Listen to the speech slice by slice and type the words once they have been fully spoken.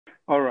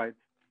All right.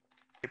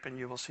 And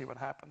you will see what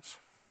happens.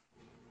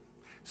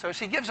 So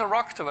she gives a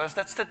rock to us,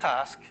 that's the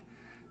task.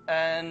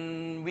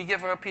 And we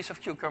give her a piece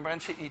of cucumber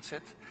and she eats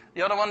it.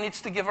 The other one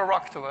needs to give a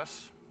rock to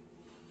us.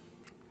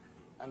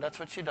 And that's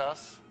what she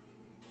does.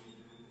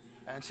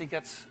 And she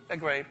gets a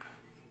grape.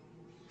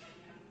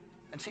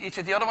 And she eats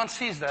it. The other one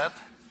sees that.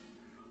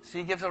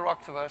 She gives a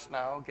rock to us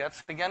now,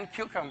 gets again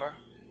cucumber.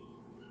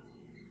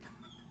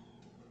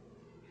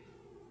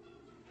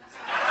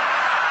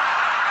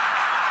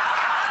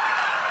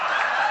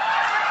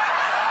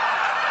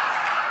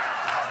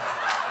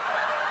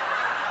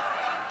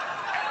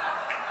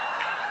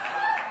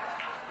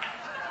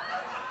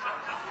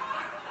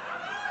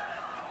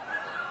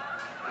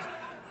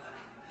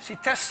 She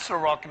tests the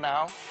rock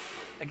now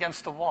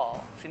against the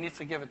wall. She needs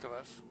to give it to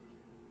us.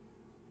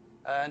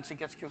 And she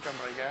gets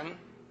cucumber again.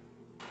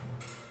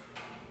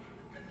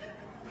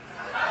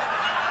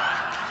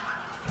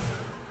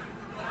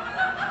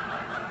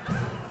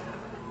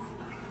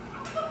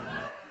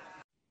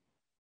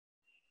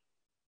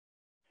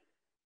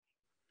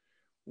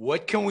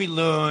 What can we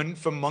learn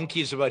from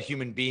monkeys about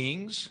human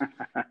beings?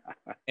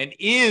 And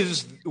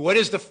what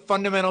is the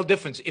fundamental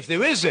difference, if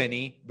there is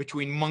any,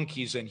 between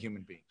monkeys and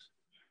human beings?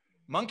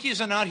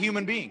 Monkeys are not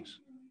human beings.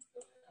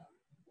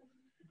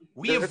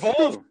 We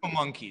evolved from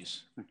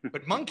monkeys,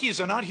 but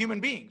monkeys are not human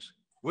beings.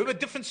 We're a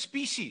different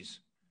species.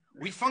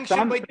 We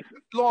function by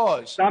different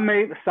laws. Some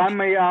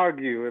may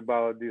argue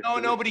about this. No,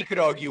 nobody could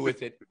argue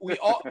with it.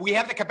 We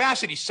have the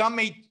capacity. Some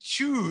may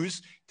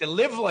choose to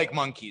live like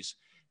monkeys,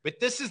 but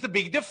this is the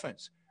big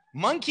difference.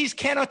 Monkeys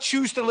cannot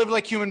choose to live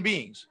like human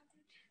beings,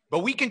 but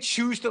we can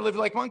choose to live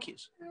like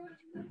monkeys.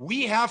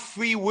 We have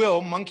free will.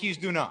 Monkeys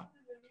do not.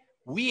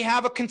 We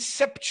have a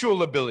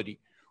conceptual ability.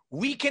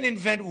 We can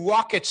invent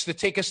rockets to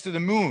take us to the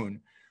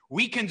moon.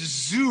 We can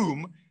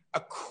zoom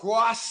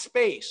across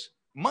space.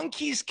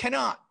 Monkeys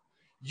cannot.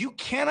 You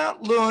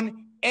cannot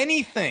learn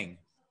anything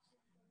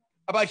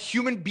about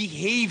human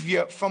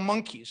behavior from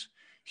monkeys.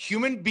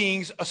 Human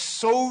beings are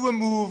so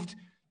removed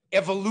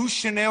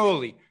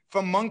evolutionarily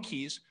from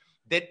monkeys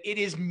that it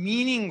is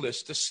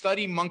meaningless to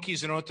study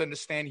monkeys in order to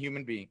understand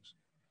human beings.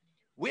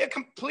 We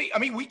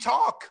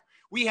talk.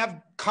 We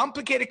have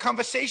complicated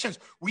conversations.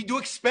 We do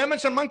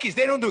experiments on monkeys.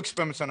 They don't do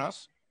experiments on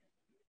us.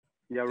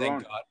 Yeah, Thank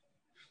wrong. God.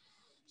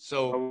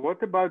 So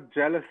what about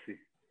jealousy?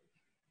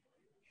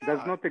 Does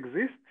not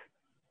exist?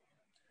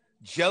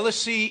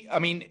 Jealousy,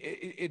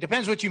 it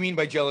depends what you mean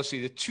by jealousy.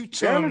 The two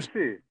terms.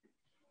 Jealousy.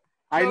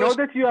 I know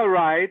that you are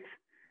right,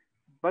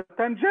 but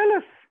I'm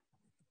jealous.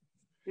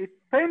 It's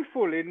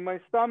painful in my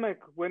stomach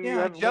when you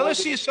have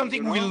jealousy is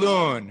something we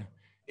learn.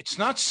 It's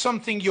not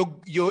something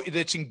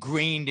that's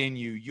ingrained in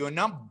you. You're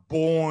not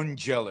born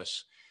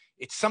jealous.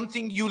 It's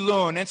something you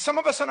learn. And some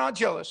of us are not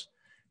jealous.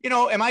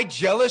 Am I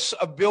jealous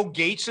of Bill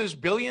Gates's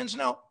billions?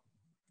 No,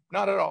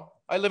 not at all.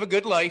 I live a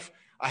good life.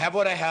 I have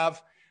what I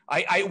have.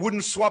 I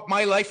wouldn't swap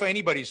my life for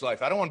anybody's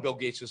life. I don't want Bill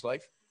Gates's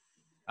life.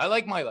 I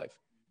like my life.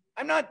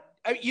 I'm not,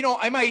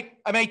 I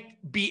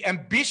might be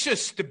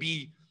ambitious to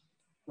be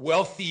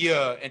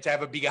wealthier and to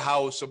have a bigger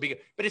house or bigger,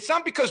 but it's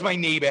not because my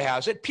neighbor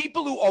has it.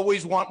 People who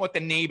always want what the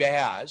neighbor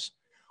has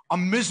are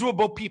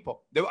miserable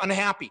people. They're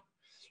unhappy.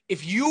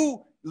 If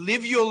you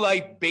live your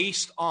life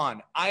based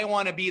on, I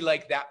want to be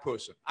like that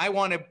person.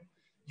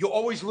 You're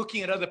always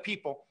looking at other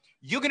people.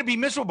 You're going to be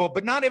miserable,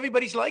 but not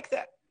everybody's like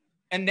that.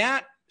 And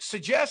that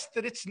suggests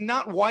that it's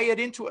not wired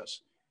into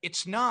us.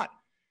 It's not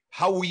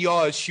how we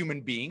are as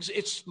human beings.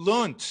 It's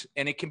learned,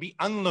 and it can be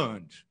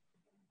unlearned.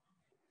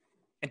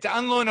 And to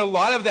unlearn a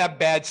lot of that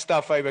bad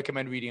stuff, I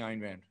recommend reading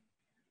Ayn Rand.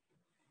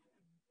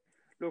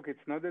 Look, it's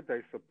not that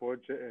I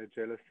support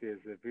jealousy as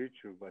a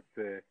virtue, but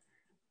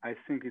I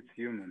think it's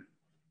human.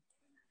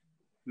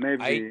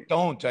 Maybe I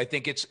don't. I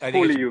think it's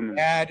human.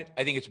 Bad.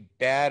 I think it's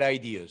bad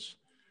ideas.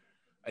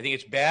 I think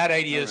it's bad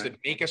ideas that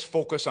make us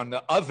focus on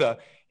the other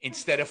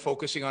instead of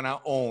focusing on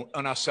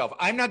ourselves.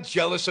 I'm not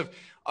jealous of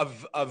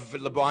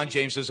LeBron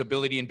James's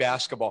ability in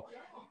basketball.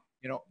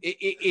 But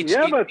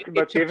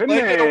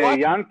even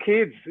young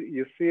kids,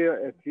 you see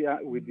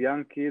with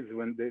young kids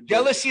when they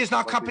jealousy is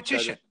not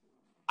competition.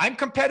 I'm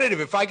competitive.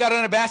 If I got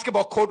on a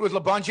basketball court with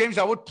LeBron James,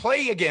 I would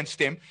play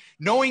against him,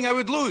 knowing I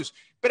would lose.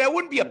 But I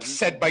wouldn't be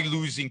upset by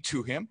losing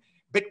to him.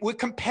 But we're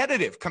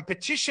competitive.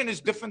 Competition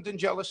is different than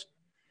jealousy.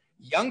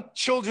 Young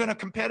children are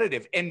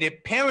competitive, and their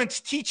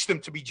parents teach them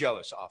to be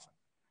jealous often,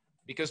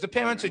 because the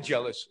parents are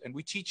jealous, and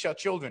we teach our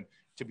children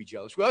to be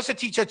jealous. We also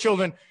teach our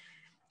children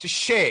to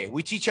share.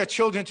 We teach our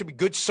children to be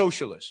good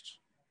socialists,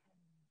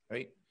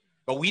 right?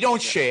 But we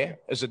don't share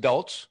as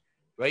adults,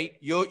 right?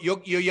 Your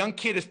young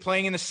kid is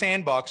playing in the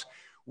sandbox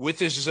with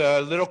his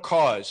little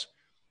cars,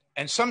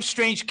 and some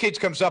strange kid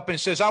comes up and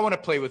says, "I want to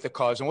play with the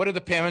cars." And what do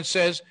the parents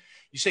says?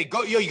 You say,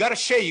 "Go, you got to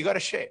share. You got to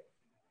share."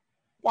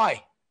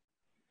 Why?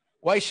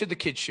 Why should the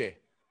kid share?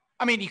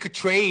 I mean, you could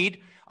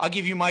trade. I'll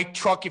give you my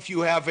truck if you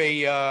have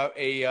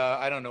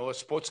I don't know, a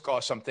sports car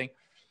or something.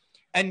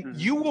 And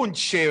you won't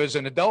share as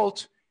an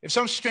adult. If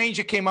some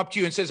stranger came up to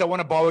you and says, "I want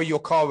to borrow your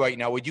car right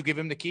now," would you give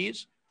him the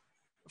keys?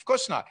 Of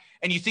course not.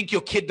 And you think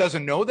your kid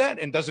doesn't know that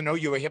and doesn't know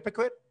you're a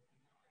hypocrite?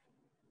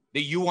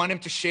 that you want him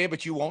to share,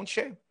 but you won't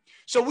share?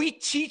 So we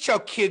teach our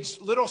kids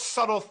little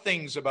subtle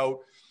things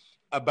about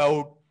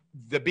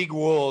the big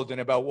world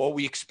and about what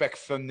we expect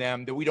from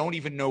them that we don't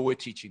even know we're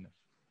teaching them.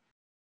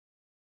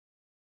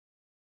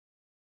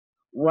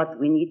 What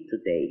we need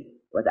today,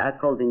 what I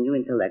call the new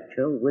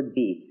intellectual, would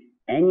be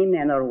any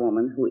man or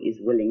woman who is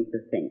willing to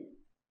think.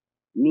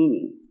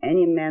 Meaning,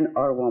 any man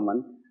or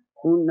woman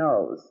who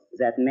knows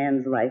that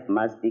man's life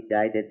must be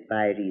guided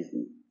by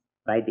reason,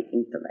 by the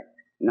intellect,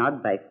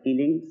 not by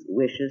feelings,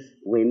 wishes,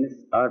 whims,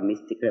 or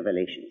mystic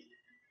revelations.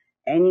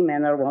 Any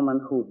man or woman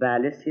who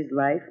values his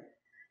life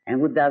and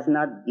who does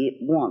not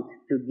want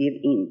to give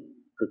in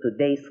to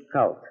today's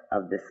cult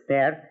of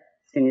despair,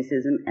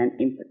 cynicism, and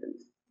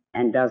impotence,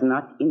 and does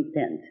not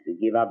intend to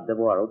give up the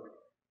world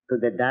to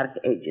the dark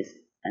ages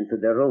and to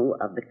the rule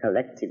of the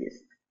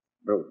collectivist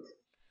brute.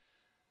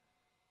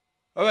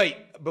 All right,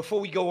 before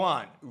we go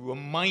on,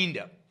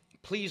 reminder,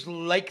 please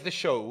like the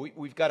show.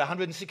 We've got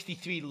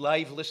 163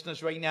 live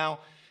listeners right now,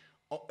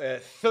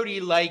 30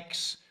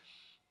 likes.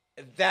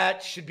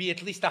 That should be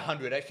at least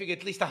 100. I figure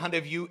at least 100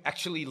 of you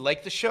actually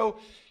like the show.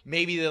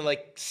 Maybe there are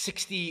like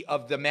 60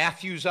 of the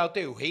Matthews out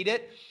there who hate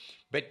it,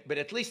 but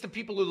at least the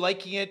people who are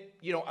liking it,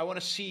 you know, I want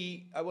to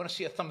see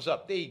a thumbs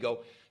up. There you go.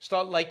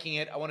 Start liking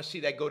it. I want to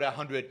see that go to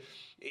 100.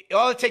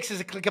 All it takes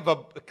is a click of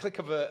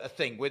a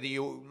thing, whether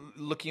you're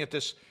looking at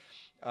this.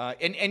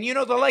 And you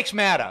know, the likes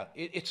matter.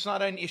 It's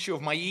not an issue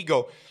of my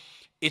ego.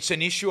 It's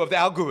an issue of the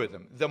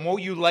algorithm. The more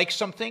you like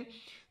something,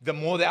 the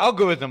more the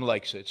algorithm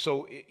likes it.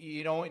 So,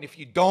 you know, and if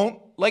you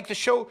don't like the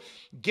show,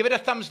 give it a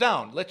thumbs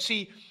down. Let's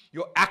see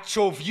your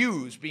actual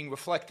views being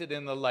reflected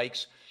in the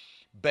likes.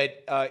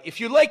 But if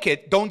you like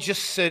it, don't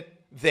just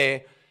sit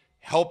there.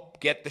 Help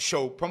get the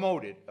show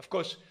promoted. Of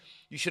course,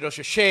 you should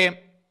also share.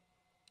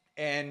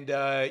 And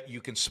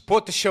you can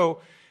support the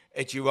show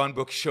at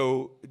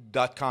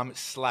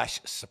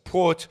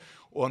JeronBrookShow.com/support,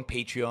 or on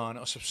Patreon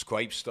or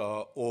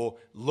Subscribestar or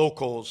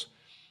Locals,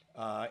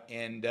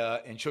 and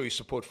show your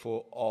support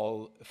for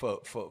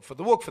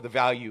the work, for the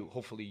value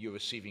hopefully you're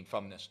receiving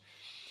from this.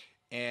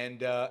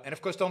 And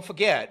of course, don't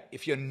forget,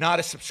 if you're not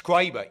a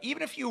subscriber,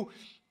 even if you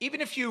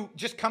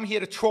just come here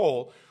to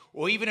troll,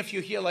 or even if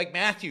you're here like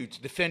Matthew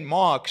to defend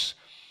Marx,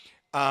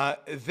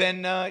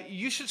 then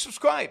you should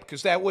subscribe,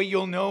 because that way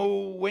you'll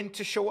know when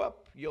to show up.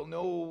 You'll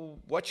know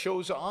what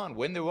shows are on,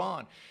 when they're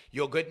on.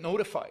 You'll get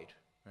notified,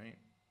 right?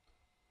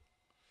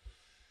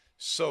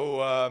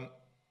 So,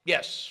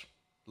 yes,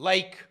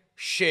 like,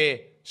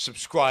 share,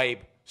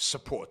 subscribe,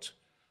 support.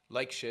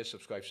 Like, share,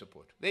 subscribe,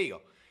 support. There you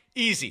go.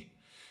 Easy.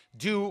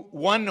 Do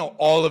one or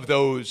all of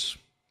those,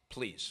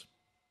 please.